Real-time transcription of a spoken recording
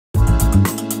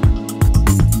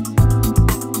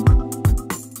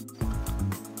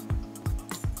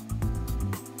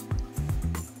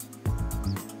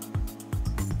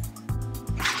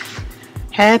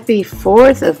Happy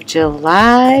 4th of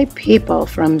July, people,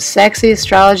 from Sexy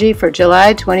Astrology for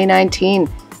July 2019.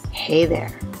 Hey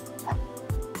there.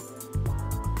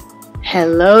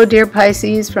 Hello, dear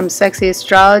Pisces, from Sexy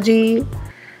Astrology.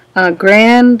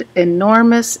 Grand,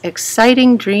 enormous,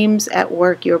 exciting dreams at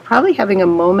work. You're probably having a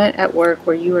moment at work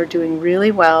where you are doing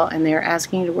really well and they're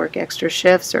asking you to work extra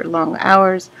shifts or long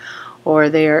hours, or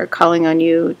they're calling on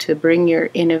you to bring your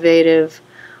innovative,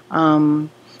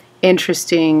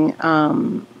 interesting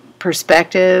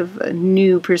perspective, a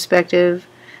new perspective,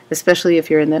 especially if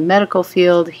you're in the medical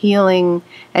field, healing,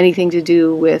 anything to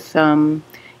do with,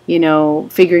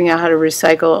 figuring out how to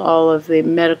recycle all of the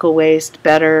medical waste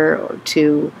better, or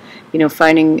to,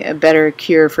 finding a better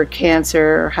cure for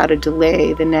cancer, or how to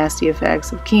delay the nasty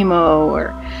effects of chemo, or,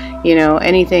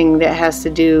 anything that has to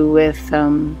do with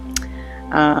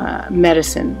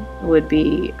medicine would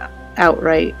be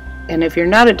outright. And if you're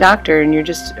not a doctor and you're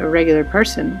just a regular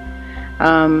person,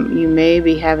 you may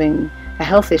be having a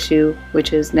health issue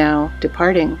which is now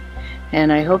departing.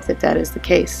 And I hope that that is the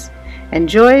case.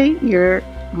 Enjoy your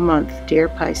month, dear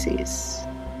Pisces.